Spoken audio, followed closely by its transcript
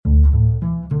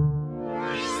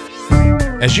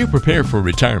As you prepare for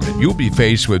retirement, you'll be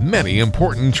faced with many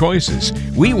important choices.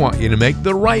 We want you to make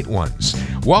the right ones.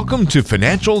 Welcome to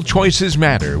Financial Choices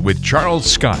Matter with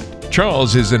Charles Scott.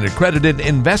 Charles is an accredited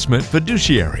investment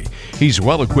fiduciary. He's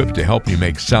well equipped to help you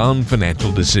make sound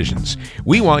financial decisions.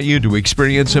 We want you to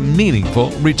experience a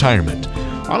meaningful retirement.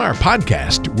 On our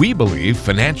podcast, we believe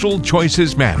financial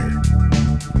choices matter.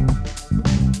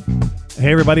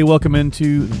 Hey, everybody. Welcome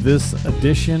into this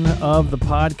edition of the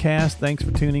podcast. Thanks for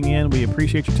tuning in. We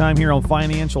appreciate your time here on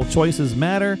Financial Choices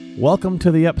Matter. Welcome to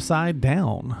the Upside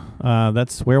Down.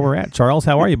 That's where we're at. Charles,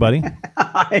 how are you, buddy?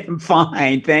 I am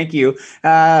fine. Thank you.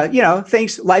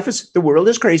 Things, the world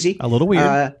is crazy. A little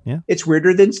weird. It's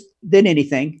weirder than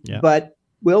anything, but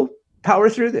we'll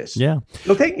power through this. Yeah.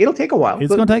 It'll take a while.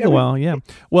 It's going to take a while. Yeah.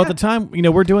 Well, at the time,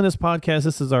 we're doing this podcast.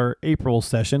 This is our April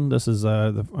session. This is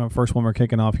the first one we're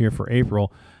kicking off here for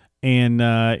April. And,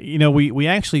 we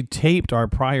actually taped our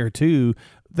prior two.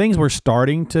 Things were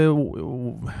starting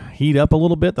to heat up a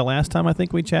little bit. The last time I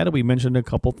think we chatted, we mentioned a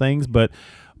couple things, but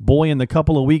boy, in the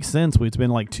couple of weeks since, it's been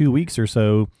like 2 weeks or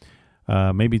so,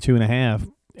 maybe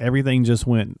 2.5, everything just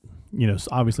went,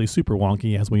 obviously super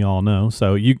wonky, as we all know.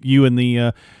 So you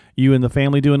and the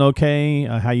family doing okay?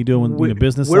 How you doing with the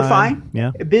business We're side? fine.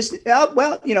 Yeah. Business.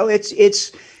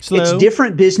 It's Slow.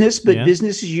 different business, but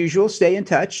business as usual. Stay in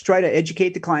touch. Try to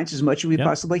educate the clients as much as we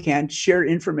possibly can. Share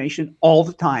information all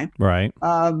the time. Right.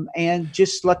 And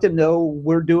just let them know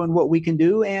we're doing what we can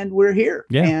do and we're here.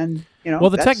 Yeah. And well,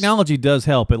 the technology does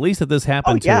help. At least if this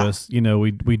happened to us,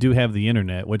 we do have the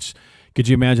internet. Which could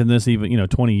you imagine this even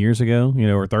 20 years ago,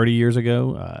 or 30 years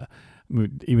ago?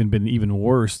 Even been even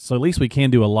worse. So at least we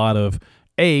can do a lot of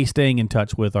staying in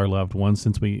touch with our loved ones,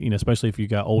 since we, especially if you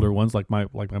got older ones like my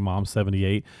mom's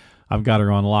 78. I've got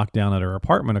her on lockdown at her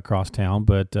apartment across town,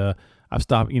 but I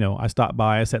stopped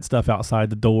by, I set stuff outside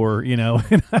the door,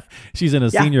 she's in a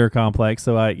senior complex.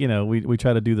 So we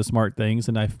try to do the smart things,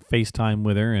 and I FaceTime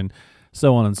with her and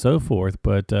so on and so forth.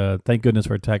 But thank goodness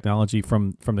for technology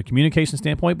from the communication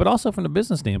standpoint, but also from the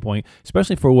business standpoint,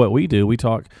 especially for what we do. We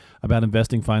talk about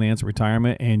investing, finance,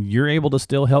 retirement, and you're able to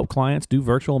still help clients do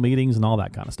virtual meetings and all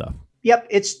that kind of stuff. Yep.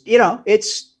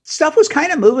 It's stuff was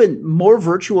kind of moving more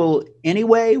virtual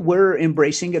anyway. We're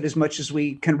embracing it as much as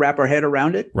we can wrap our head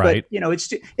around it. Right.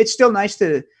 But, it's still nice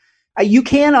to, you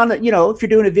can if you're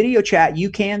doing a video chat, you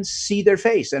can see their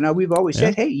face. And we've always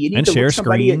said, hey, you need to look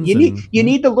somebody. You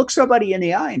need to look somebody in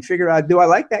the eye and figure out, do I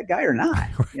like that guy or not?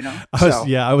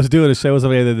 I was doing a show with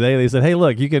somebody the other day. They said, hey,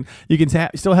 look, you can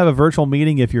still have a virtual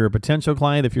meeting if you're a potential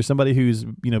client. If you're somebody who's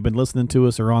been listening to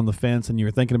us or on the fence and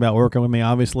you're thinking about working with me,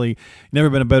 obviously never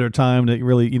been a better time to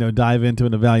really dive into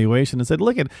an evaluation. And said,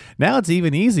 look, now it's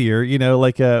even easier.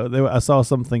 I saw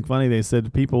something funny. They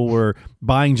said people were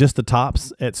buying just the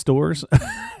tops at stores.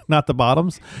 Not the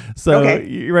bottoms. So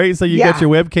right. So you got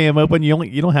your webcam open. You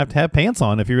don't have to have pants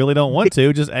on if you really don't want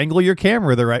to. Just angle your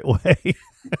camera the right way.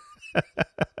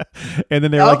 And then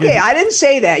they're like, I didn't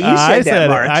say that. You said that,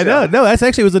 Mark. I know. No, that's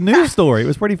actually was a news story. It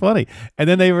was pretty funny. And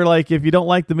then they were like, if you don't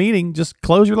like the meeting, just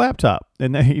close your laptop,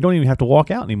 and you don't even have to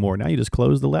walk out anymore. Now you just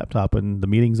close the laptop and the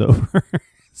meeting's over.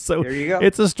 So there you go.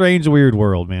 It's a strange, weird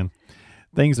world, man.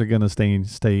 Things are going to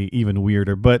stay even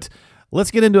weirder, but. Let's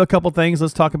get into a couple things.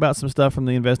 Let's talk about some stuff from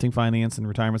the investing, finance, and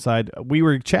retirement side. We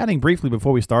were chatting briefly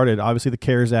before we started. Obviously, the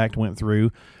CARES Act went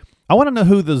through. I want to know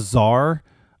who the czar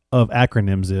of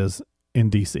acronyms is in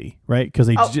D.C., right? Because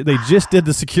they just did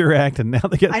the Secure Act, and now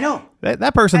they get. I know.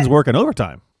 That person's working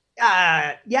overtime.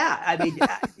 I mean,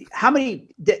 how many?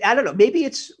 I don't know. Maybe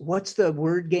it's what's the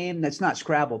word game? That's not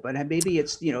Scrabble, but maybe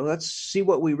it's let's see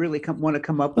what we really want to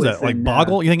come up with. Is that like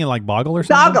Boggle? You thinking like Boggle or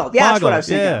something? Boggle, yeah, that's what I was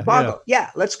thinking. Boggle, yeah.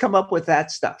 Let's come up with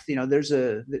that stuff. There's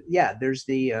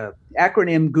the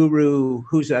acronym guru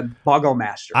who's a Boggle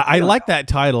master. I like that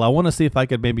title. I want to see if I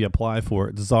could maybe apply for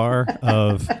it. Czar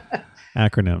of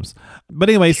acronyms. But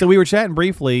anyway, so we were chatting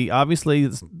briefly. Obviously,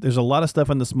 there's a lot of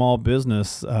stuff in the small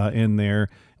business in there.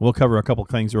 We'll cover a couple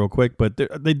things real quick, but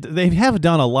they have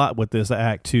done a lot with this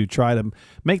act to try to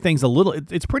make things a little.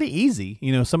 It's pretty easy,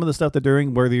 some of the stuff they're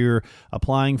doing, whether you're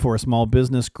applying for a small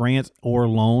business grant or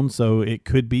loan, so it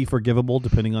could be forgivable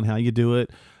depending on how you do it.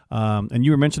 And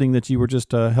you were mentioning that you were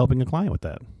just helping a client with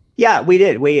that. Yeah, we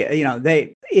did.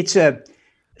 It's a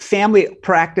family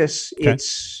practice. Okay.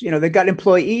 It's, they've got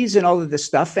employees and all of this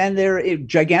stuff, and they're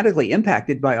gigantically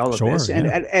impacted by all of this.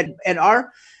 And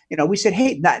our, we said,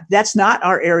 hey, that's not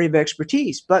our area of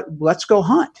expertise, but let's go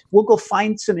hunt. We'll go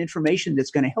find some information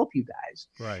that's going to help you guys.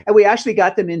 Right. And we actually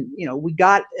got them in,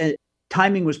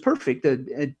 timing was perfect.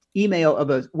 An email of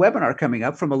a webinar coming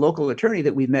up from a local attorney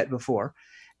that we've met before.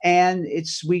 And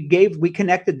we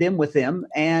connected them with them,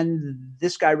 and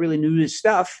this guy really knew his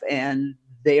stuff, and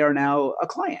they are now a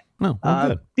client. Oh, well,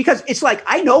 good. Because it's like,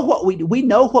 I know we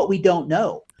know what we don't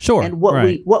know. Sure. And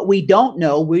what we don't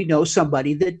know, we know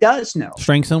somebody that does know.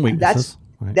 Strengths and weaknesses.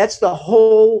 That's the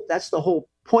whole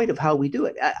point of how we do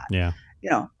it.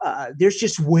 There's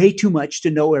just way too much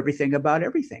to know everything about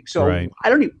everything. So I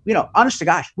don't even, honest to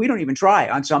gosh, we don't even try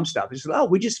on some stuff. It's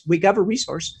we have a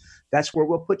resource. That's where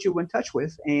we'll put you in touch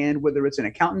with. And whether it's an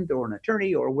accountant or an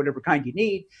attorney or whatever kind you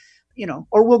need,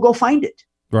 or we'll go find it.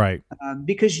 Right.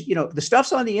 Because, the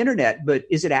stuff's on the internet, but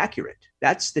is it accurate?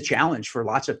 That's the challenge for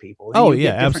lots of people. Oh,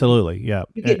 yeah, absolutely. Yeah.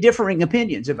 You get differing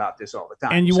opinions about this all the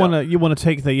time. And you want to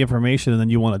take the information and then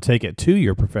you want to take it to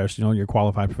your professional, your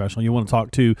qualified professional. You want to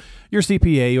talk to your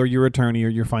CPA or your attorney or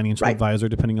your financial advisor,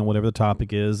 depending on whatever the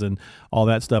topic is and all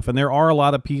that stuff. And there are a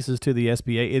lot of pieces to the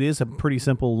SBA. It is a pretty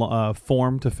simple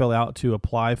form to fill out to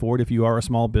apply for it if you are a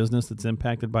small business that's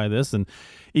impacted by this. And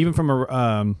even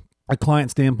from a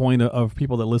client standpoint of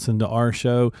people that listen to our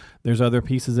show, there's other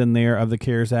pieces in there of the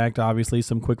CARES Act, obviously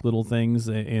some quick little things,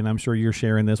 and I'm sure you're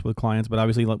sharing this with clients, but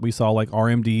obviously like we saw, like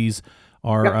RMDs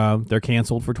are they're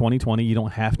canceled for 2020. You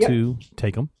don't have to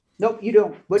take them. Nope, you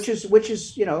don't. Which is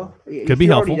could be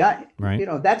helpful,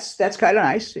 right? That's kind of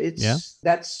nice.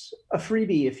 That's a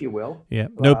freebie, if you will. Yeah,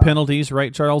 no penalties,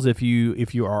 right, Charles? If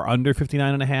you are under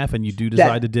 59 and a half and you do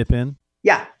decide to dip in.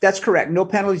 Yeah, that's correct. No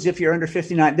penalties if you're under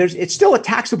 59. It's still a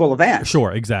taxable event.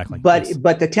 Sure, exactly. But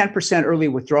the 10% early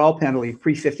withdrawal penalty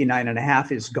pre 59 and a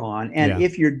half is gone. And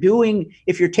if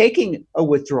you're taking a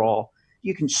withdrawal,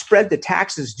 you can spread the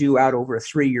taxes due out over a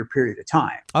 3-year period of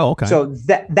time. Oh, okay. So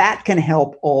that can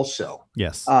help also.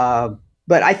 Yes. But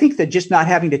I think that just not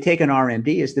having to take an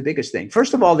RMD is the biggest thing.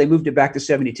 First of all, they moved it back to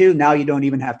 72. Now you don't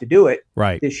even have to do it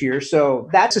this year. So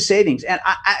that's a savings. And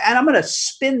I'm going to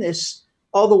spin this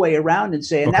all the way around and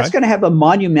say, and that's going to have a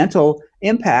monumental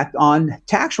impact on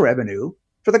tax revenue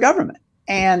for the government.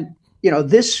 And,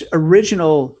 this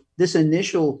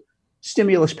initial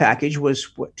stimulus package was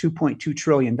 $2.2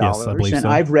 trillion. Yes, I believe and so.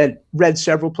 I've read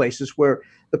several places where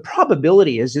the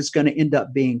probability is it's going to end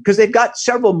up being, because they've got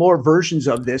several more versions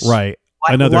of this. Right.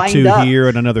 Another 2 here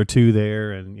and another 2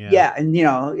 there. And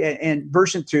and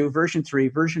version 2, version 3,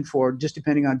 version 4, just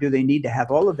depending on do they need to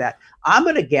have all of that. I'm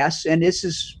going to guess, and this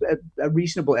is a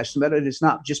reasonable estimate, and it's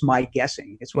not just my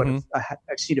guessing. It's what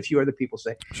I've seen a few other people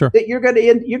say. Sure. That you're going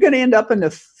to end up in the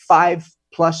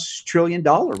 $5+ trillion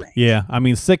range. Yeah, I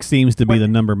mean 6 seems to be the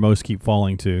number most keep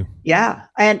falling to. Yeah,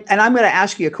 and I'm going to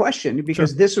ask you a question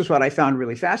because this is what I found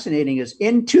really fascinating. Is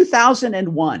in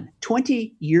 2001,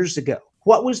 20 years ago.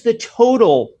 What was the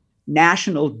total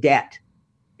national debt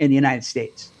in the United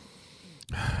States?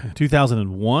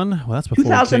 2001. Well, that's before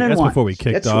 2001. That's before we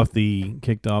kicked off the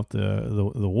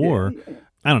war.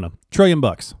 I don't know. $1 trillion.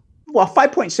 Well,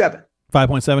 5.7.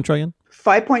 5.7 trillion.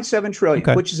 5.7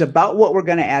 trillion, which is about what we're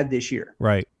going to add this year.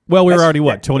 Right. Well, we're already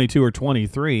 22 or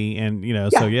 23, and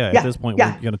at this point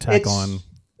we're going to tack on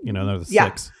another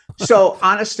 6. So,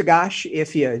 honest to gosh,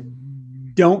 if you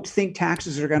don't think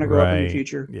taxes are going to go up in the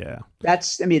future. Yeah.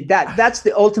 That's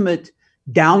the ultimate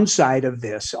downside of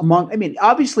this.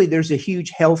 Obviously there's a huge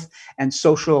health and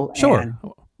social and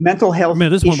mental health. At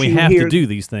this point we have to do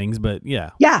these things, but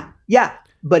yeah. Yeah.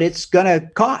 But it's going to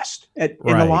cost in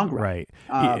the long run.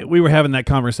 Right. We were having that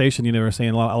conversation, we were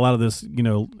saying a lot of this,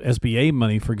 SBA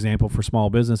money, for example, for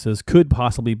small businesses could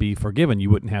possibly be forgiven.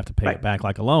 You wouldn't have to pay it back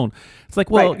like a loan. It's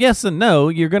like, well, yes and no.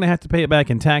 You're going to have to pay it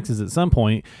back in taxes at some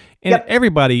point. And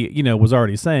everybody, was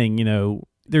already saying,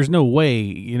 there's no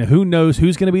way, who knows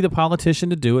who's going to be the politician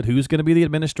to do it, who's going to be the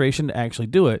administration to actually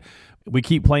do it. We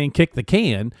keep playing kick the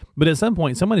can, but at some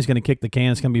point somebody's going to kick the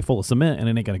can. It's going to be full of cement and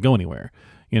it ain't going to go anywhere,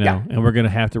 and we're going to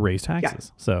have to raise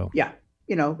taxes. So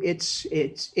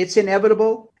it's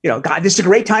inevitable. God, this is a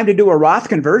great time to do a Roth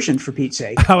conversion, for Pete's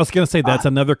sake. I was going to say that's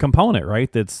another component,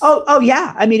 right? That's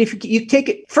yeah. I mean, if you take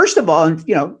it, first of all,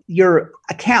 your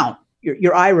account,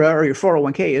 your IRA or your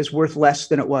 401k is worth less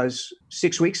than it was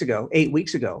 6 weeks ago, 8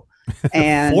 weeks ago,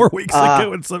 and 4 weeks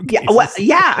ago in some cases.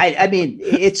 I mean,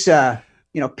 it's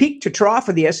peak to trough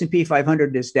of the S&P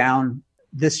 500 is down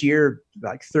this year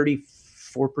like 34%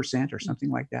 or something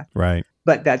like that. Right.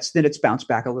 But then it's bounced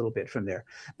back a little bit from there.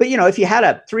 But if you had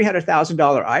a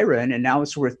 $300,000 IRA and now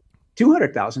it's worth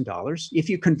 $200,000, if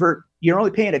you convert, you're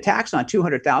only paying a tax on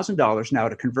 $200,000 now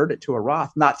to convert it to a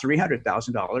Roth, not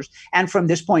 $300,000. And from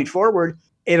this point forward,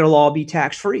 it'll all be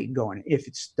tax free going if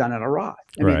it's done in a Roth.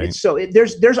 I mean,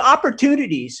 there's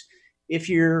opportunities if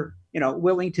you're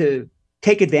willing to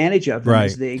take advantage of them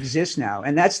as they exist now.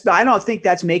 And I don't think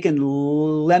that's making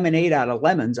lemonade out of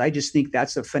lemons. I just think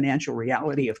that's the financial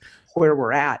reality of where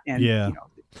we're at. And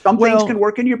Some things can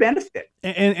work in your benefit.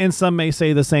 And some may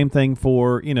say the same thing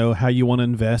for, how you want to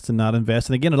invest and not invest.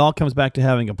 And again, it all comes back to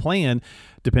having a plan,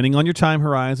 depending on your time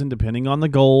horizon, depending on the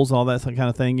goals, all that kind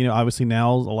of thing. Obviously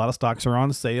now a lot of stocks are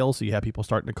on sale. So you have people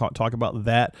starting to talk about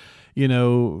that,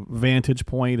 vantage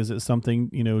point. Is it something,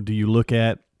 do you look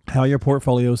at how your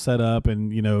portfolio is set up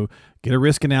and, get a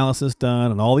risk analysis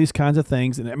done and all these kinds of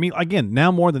things. And I mean, again,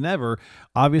 now more than ever,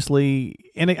 obviously,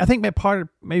 and I think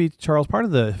maybe Charles, part of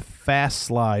the fast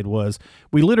slide was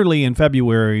we literally in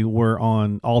February were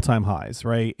on all-time highs,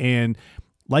 right? And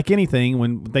like anything,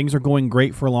 when things are going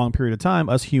great for a long period of time,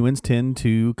 us humans tend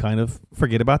to kind of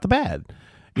forget about the bad.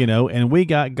 And we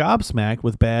got gobsmacked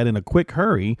with bad in a quick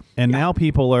hurry. And now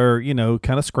people are,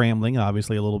 kind of scrambling,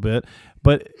 obviously, a little bit.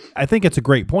 But I think it's a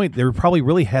great point. There probably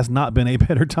really has not been a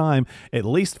better time, at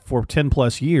least for 10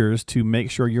 plus years, to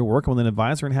make sure you're working with an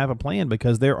advisor and have a plan,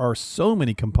 because there are so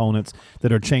many components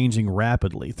that are changing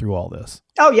rapidly through all this.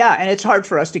 Oh, yeah. And it's hard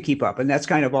for us to keep up. And that's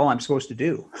kind of all I'm supposed to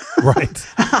do. Right.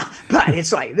 But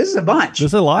it's like, this is a bunch.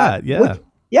 There's a lot.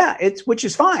 Which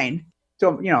is fine.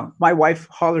 So, my wife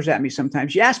hollers at me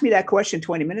sometimes. She asked me that question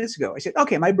 20 minutes ago. I said,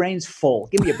 okay, my brain's full.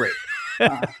 Give me a break.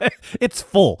 It's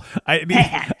full. I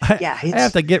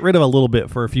have to get rid of a little bit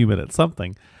for a few minutes,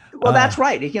 something. Well, that's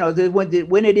right.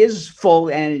 When it is full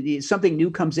and something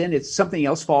new comes in, something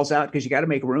else falls out because you got to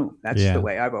make room. That's the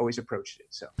way I've always approached it.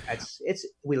 So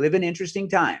we live in interesting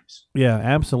times. Yeah,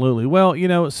 absolutely.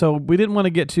 Well, so we didn't want to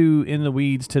get too in the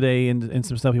weeds today and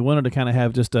some stuff. We wanted to kind of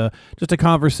have just a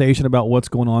conversation about what's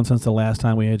going on since the last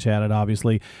time we had chatted.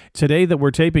 Obviously, today that we're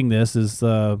taping this is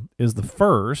the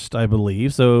 1st, I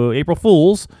believe. So April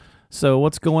Fools. So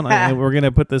what's going on? We're going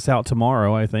to put this out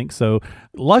tomorrow, I think. So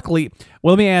luckily,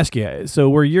 let me ask you. So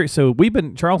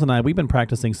Charles and I, we've been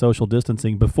practicing social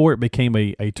distancing before it became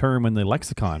a term in the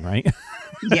lexicon, right?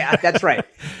 Yeah, that's right.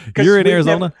 You're in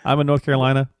Arizona. I'm in North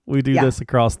Carolina. We do this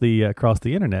across the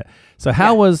internet. So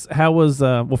how was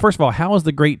well, first of all, how was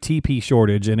the great TP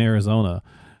shortage in Arizona?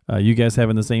 You guys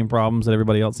having the same problems that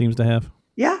everybody else seems to have?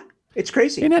 Yeah. It's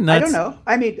crazy. Isn't that nuts? I don't know.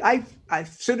 I mean, I as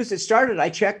soon as it started, I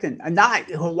checked, and I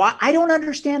don't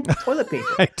understand toilet paper.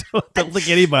 I don't think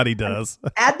anybody does.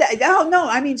 Add that. No.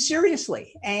 I mean,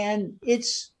 seriously. And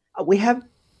we have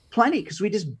plenty because we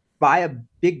just buy a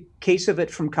big case of it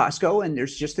from Costco, and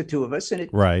there's just the two of us, and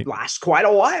it lasts quite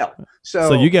a while.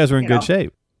 So you guys are in good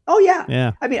shape. Oh yeah.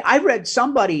 Yeah. I mean, I read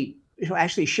somebody.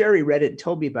 Actually, Sherry read it and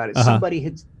told me about it. Somebody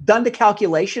had done the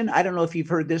calculation. I don't know if you've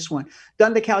heard this one.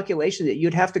 Done the calculation that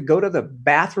you'd have to go to the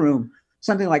bathroom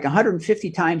something like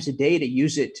 150 times a day to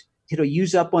use it.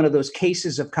 Use up one of those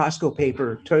cases of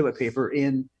Costco toilet paper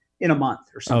in a month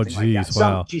or something. Oh, geez, like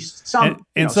that.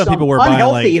 Wow. Some people were buying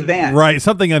unhealthy event. Right,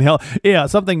 something unhealthy. Yeah,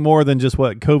 something more than just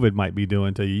what COVID might be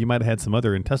doing to you. You might have had some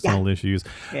other intestinal issues.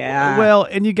 Yeah. Well,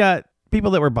 and you got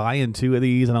people that were buying 2 of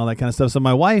these and all that kind of stuff. So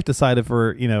my wife decided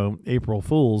for, April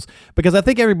Fools, because I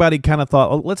think everybody kind of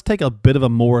thought, let's take a bit of a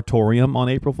moratorium on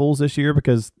April Fools this year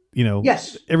because,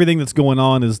 everything that's going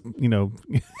on is,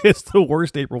 it's the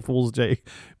worst April Fool's Day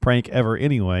prank ever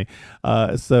anyway.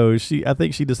 So I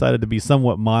think she decided to be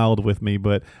somewhat mild with me,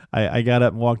 but I got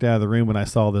up and walked out of the room and I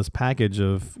saw this package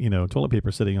of, toilet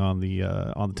paper sitting on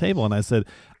the table. And I said,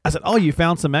 oh, you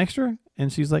found some extra?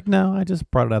 And she's like, no, I just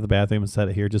brought it out of the bathroom and set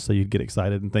it here just so you'd get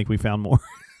excited and think we found more.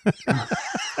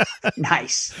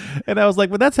 Nice. And I was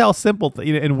like, well, that's how simple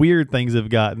and weird things have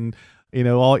gotten.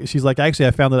 She's like, actually,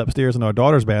 I found it upstairs in our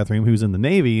daughter's bathroom, who's in the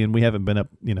Navy, and we haven't been up,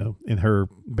 in her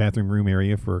bathroom room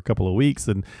area for a couple of weeks,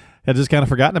 and had just kind of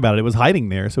forgotten about it. It was hiding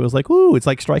there, so it was like, ooh, it's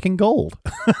like striking gold.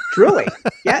 Truly,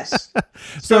 yes.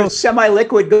 So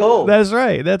semi-liquid gold. That's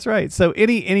right. So,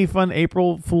 any fun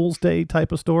April Fool's Day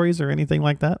type of stories or anything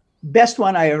like that? Best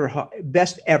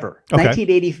ever. Okay.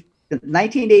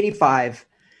 1985.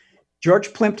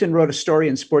 George Plimpton wrote a story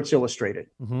in Sports Illustrated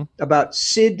about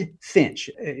Sid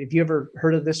Finch. Have you ever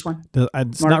heard of this one?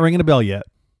 It's not ringing a bell yet.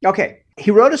 Okay.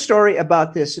 He wrote a story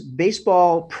about this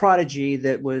baseball prodigy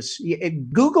that was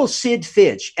Google Sid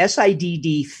Finch,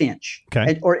 SIDD Finch,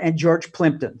 and George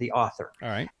Plimpton, the author. All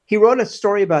right. He wrote a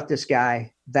story about this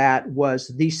guy that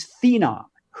was this phenom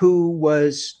who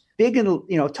was big and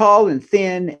tall and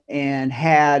thin and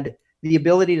had the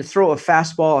ability to throw a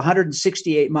fastball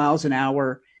 168 miles an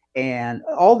hour. And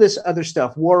all this other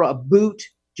stuff, wore a boot,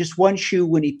 just one shoe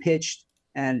when he pitched.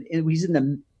 And he's in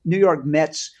the New York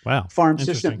Mets farm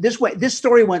system. This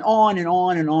story went on and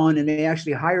on and on. And they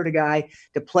actually hired a guy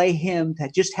to play him, to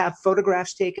just have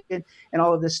photographs taken and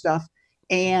all of this stuff.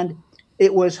 And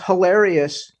it was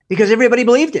hilarious because everybody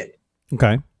believed it.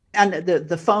 Okay. And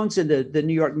the phones in the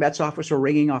New York Mets office were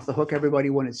ringing off the hook. Everybody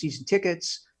wanted season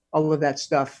tickets, all of that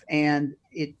stuff. And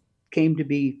it came to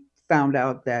be found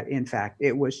out that, in fact,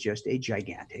 it was just a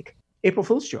gigantic April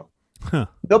Fool's joke. Huh.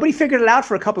 Nobody figured it out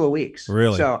for a couple of weeks.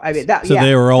 Really? So, I mean,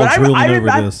 they were all drooling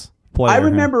over this player. I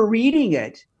remember reading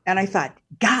it, and I thought,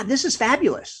 God, this is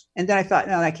fabulous. And then I thought,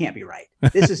 no, that can't be right.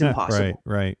 This is impossible.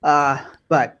 Right.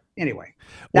 But anyway,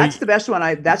 that's the best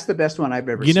one. That's the best one I've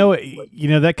ever seen.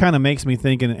 That kind of makes me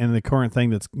think, and the current thing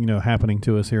that's happening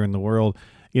to us here in the world,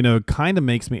 kind of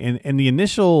makes me. And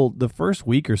the first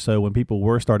week or so, when people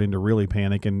were starting to really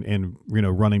panic and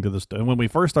running to the store, and when we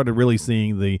first started really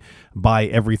seeing the buy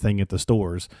everything at the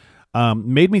stores,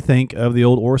 made me think of the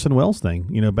old Orson Welles thing.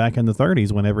 Back in the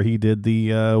 30s, whenever he did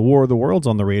the War of the Worlds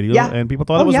on the radio, and people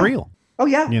thought it was real. Oh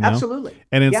yeah, absolutely.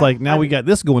 And it's like now we got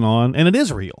this going on, and it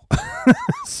is real.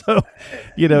 So,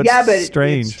 it's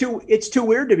strange. It's too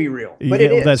weird to be real, but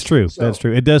it is. That's true. So. That's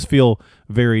true. It does feel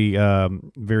very,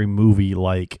 very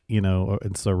movie-like,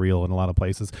 and surreal in a lot of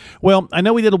places. Well, I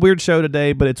know we did a weird show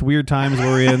today, but it's weird times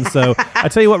we're in. So I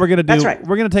tell you what we're going to do. That's right.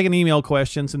 We're going to take an email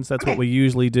question, since that's what we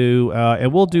usually do,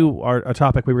 and we'll do our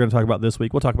topic we were going to talk about this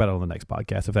week. We'll talk about it on the next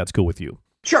podcast if that's cool with you.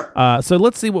 Sure. So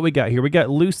let's see what we got here. We got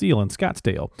Lucille in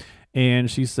Scottsdale.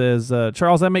 And she says,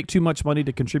 Charles, I make too much money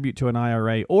to contribute to an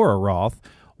IRA or a Roth.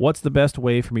 What's the best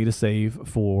way for me to save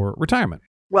for retirement?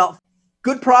 Well,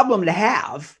 good problem to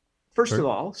have, first of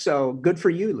all. So good for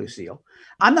you, Lucille.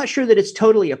 I'm not sure that it's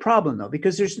totally a problem, though,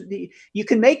 because you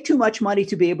can make too much money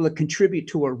to be able to contribute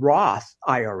to a Roth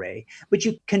IRA, but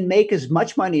you can make as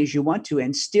much money as you want to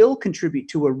and still contribute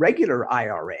to a regular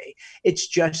IRA. It's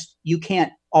just you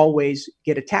can't always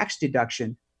get a tax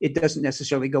deduction. It doesn't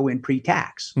necessarily go in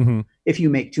pre-tax if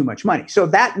you make too much money. So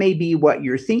that may be what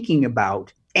you're thinking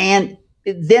about. And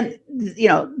then,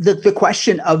 the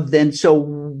question of then, so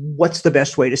what's the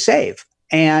best way to save?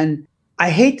 And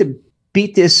I hate to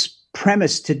beat this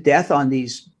premise to death on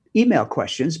these email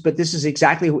questions, but this is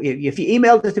exactly, if you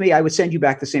emailed it to me, I would send you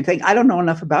back the same thing. I don't know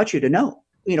enough about you to know.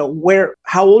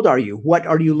 How old are you? What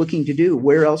are you looking to do?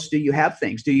 Where else do you have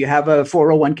things? Do you have a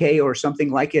 401k or something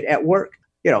like it at work?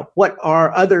 What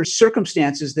are other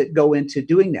circumstances that go into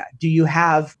doing that? Do you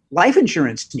have life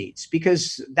insurance needs?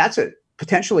 Because that's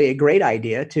potentially a great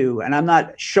idea too. And I'm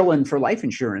not shilling for life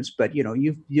insurance, but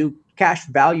you cash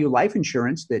value life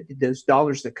insurance, that those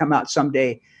dollars that come out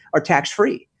someday are tax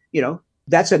free.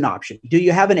 That's an option. Do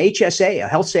you have an HSA, a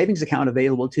health savings account,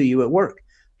 available to you at work?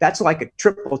 That's like a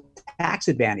triple tax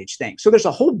advantage thing. So there's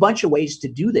a whole bunch of ways to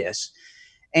do this.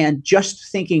 And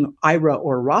just thinking IRA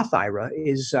or Roth IRA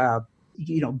is,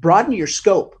 broaden your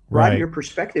scope, broaden your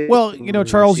perspective. Well,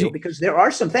 Charles, because there are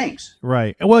some things.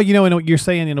 Right. Well, and you're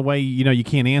saying in a way, you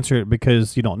can't answer it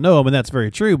because you don't know them, and that's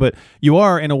very true. But you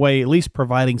are, in a way, at least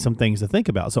providing some things to think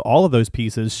about. So all of those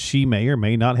pieces she may or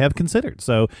may not have considered.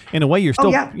 So in a way, you're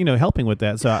still, helping with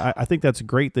that. So I think that's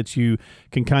great that you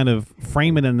can kind of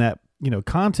frame it in that,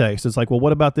 context. It's like, well,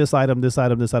 what about this item, this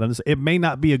item, this item? This? It may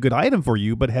not be a good item for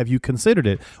you, but have you considered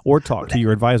it or talked to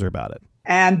your advisor about it?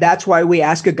 And that's why we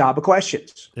ask a gob of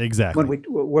questions. Exactly. When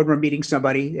we're meeting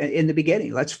somebody in the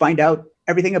beginning, let's find out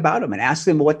everything about them and ask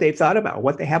them what they've thought about,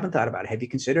 what they haven't thought about. Have you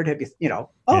considered? I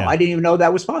didn't even know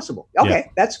that was possible. Okay,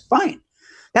 that's fine.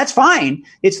 That's fine.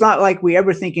 It's not like we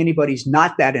ever think anybody's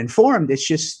not that informed. It's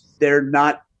just they're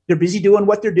busy doing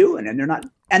what they're doing, and they're not.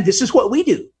 And this is what we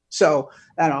do. So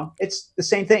I don't know. It's the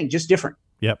same thing, just different.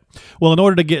 Yep. Well, in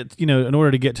order to get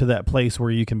to that place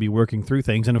where you can be working through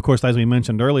things, and of course, as we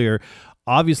mentioned earlier,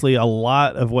 obviously a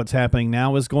lot of what's happening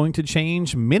now is going to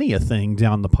change many a thing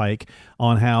down the pike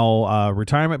on how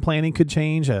retirement planning could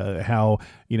change, how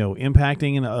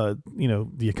impacting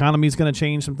the economy is going to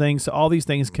change some things. So all these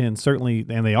things can certainly,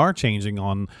 and they are changing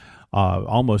on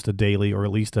almost a daily or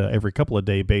at least every couple of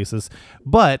day basis.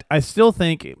 But I still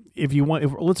think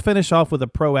let's finish off with a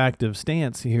proactive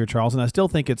stance here, Charles. And I still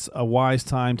think it's a wise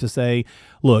time to say,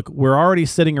 look, we're already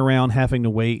sitting around having to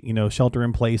wait, shelter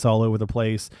in place all over the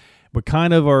place. We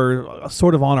kind of are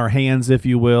sort of on our hands, if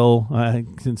you will,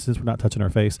 since we're not touching our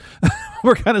face.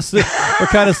 we're kind of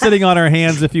sitting on our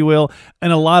hands, if you will,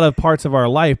 in a lot of parts of our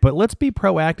life. But let's be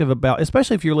proactive about,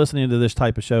 especially if you're listening to this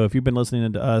type of show. If you've been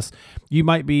listening to us, you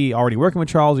might be already working with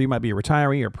Charles, or you might be a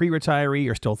retiree or pre-retiree,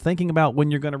 or still thinking about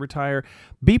when you're going to retire.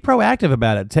 Be proactive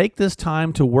about it. Take this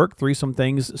time to work through some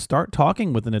things. Start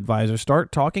talking with an advisor.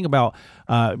 Start talking about,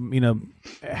 how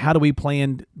do we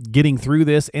plan getting through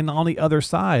this and on the other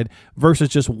side, versus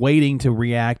just waiting to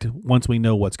react once we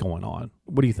know what's going on.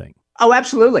 What do you think? Oh,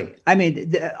 absolutely. I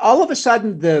mean, all of a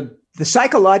sudden, the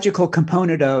psychological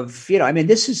component of,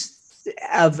 this is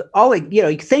of all,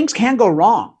 things can go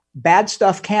wrong. Bad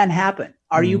stuff can happen.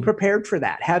 Are you prepared for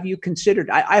that? Have you considered?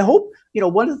 I hope,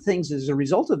 one of the things as a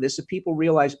result of this, that people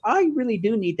realize I really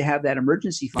do need to have that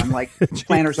emergency fund like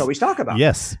planners always talk about.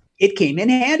 Yes. It came in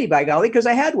handy, by golly, because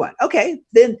I had one. Okay,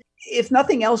 then if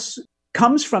nothing else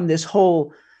comes from this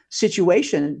whole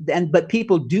situation, but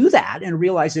people do that and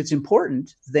realize it's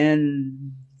important,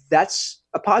 then that's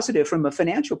a positive from a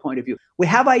financial point of view. We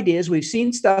have ideas. We've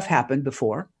seen stuff happen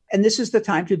before. And this is the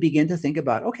time to begin to think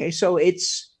about, okay, so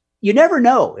you never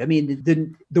know. I mean,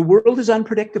 the world is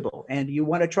unpredictable, and you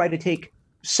want to try to take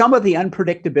some of the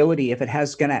unpredictability if it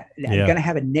has going to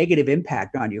have a negative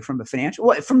impact on you from a financial,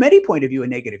 well, from any point of view, a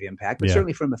negative impact, but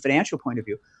certainly from a financial point of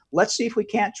view. Let's see if we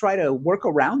can't try to work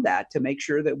around that to make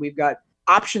sure that we've got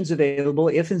options available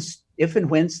if and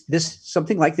when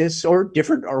something like this or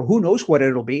different, or who knows what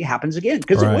it'll be, happens again,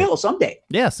 because it will someday.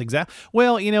 Yes, exactly.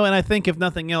 Well, and I think if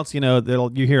nothing else, you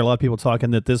hear a lot of people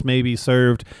talking that this may be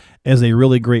served as a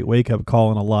really great wake-up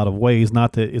call in a lot of ways.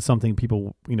 Not that it's something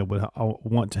people, would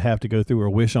want to have to go through or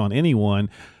wish on anyone.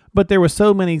 But there were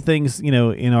so many things,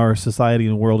 in our society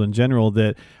and world in general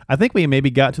that I think we maybe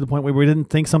got to the point where we didn't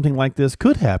think something like this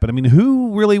could happen. I mean,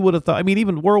 who really would have thought? I mean,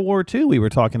 even World War II, we were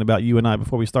talking about, you and I,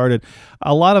 before we started.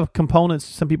 A lot of components,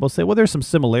 some people say, well, there's some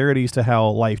similarities to how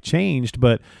life changed.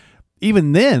 But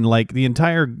even then, like the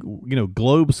entire,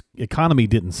 globe's economy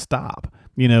didn't stop.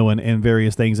 And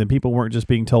various things, and people weren't just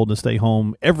being told to stay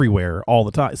home everywhere all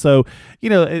the time. So,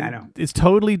 it's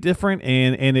totally different,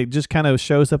 and it just kind of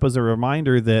shows up as a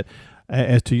reminder that,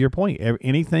 as to your point,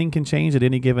 anything can change at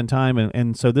any given time.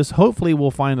 And so this, hopefully,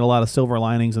 we'll find a lot of silver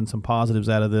linings and some positives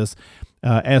out of this,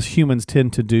 as humans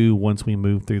tend to do once we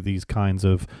move through these kinds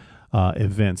of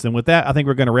events. And with that, I think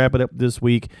we're going to wrap it up this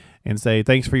week and say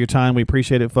thanks for your time. We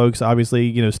appreciate it, folks.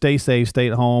 Obviously, stay safe, stay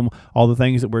at home, all the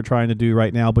things that we're trying to do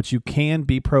right now, but you can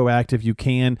be proactive. You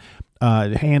can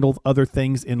handle other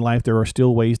things in life. There are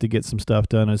still ways to get some stuff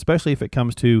done, especially if it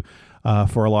comes to,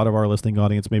 for a lot of our listening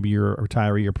audience, maybe you're a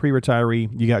retiree or pre-retiree,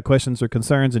 you got questions or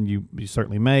concerns, and you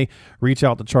certainly may reach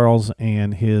out to Charles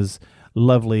and his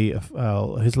lovely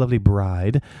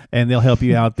bride, and they'll help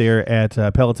you out there at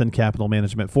Peloton Capital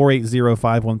Management.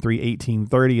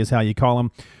 480-513-1830 is how you call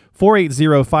them.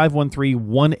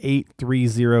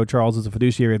 480-513-1830. Charles is a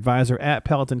fiduciary advisor at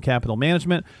Peloton Capital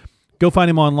Management. Go find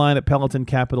him online at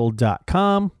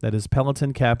pelotoncapital.com. That is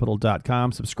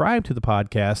pelotoncapital.com. Subscribe to the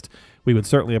podcast. We would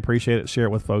certainly appreciate it. Share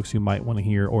it with folks who might want to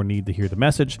hear or need to hear the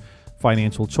message.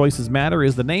 Financial Choices Matter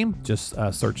is the name. Just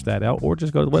search that out, or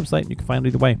just go to the website and you can find it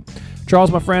either way.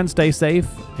 Charles, my friend, stay safe,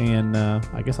 and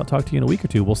I guess I'll talk to you in a week or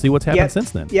two. We'll see what's happened since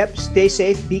then. Yep, stay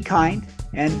safe, be kind,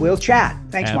 and we'll chat.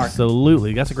 Thanks, Mark.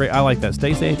 Absolutely. That's I like that.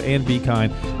 Stay safe and be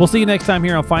kind. We'll see you next time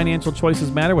here on Financial Choices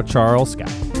Matter with Charles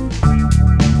Scott.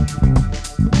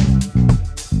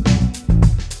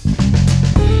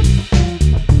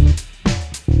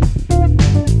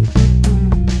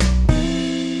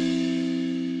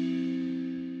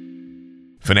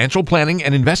 Financial planning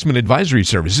and investment advisory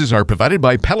services are provided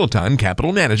by Peloton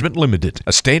Capital Management Limited,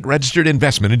 a state-registered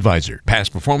investment advisor.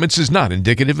 Past performance is not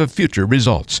indicative of future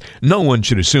results. No one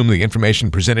should assume the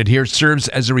information presented here serves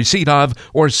as a receipt of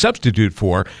or substitute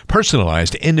for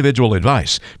personalized individual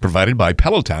advice provided by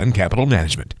Peloton Capital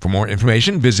Management. For more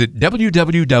information, visit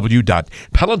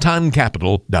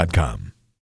www.pelotoncapital.com.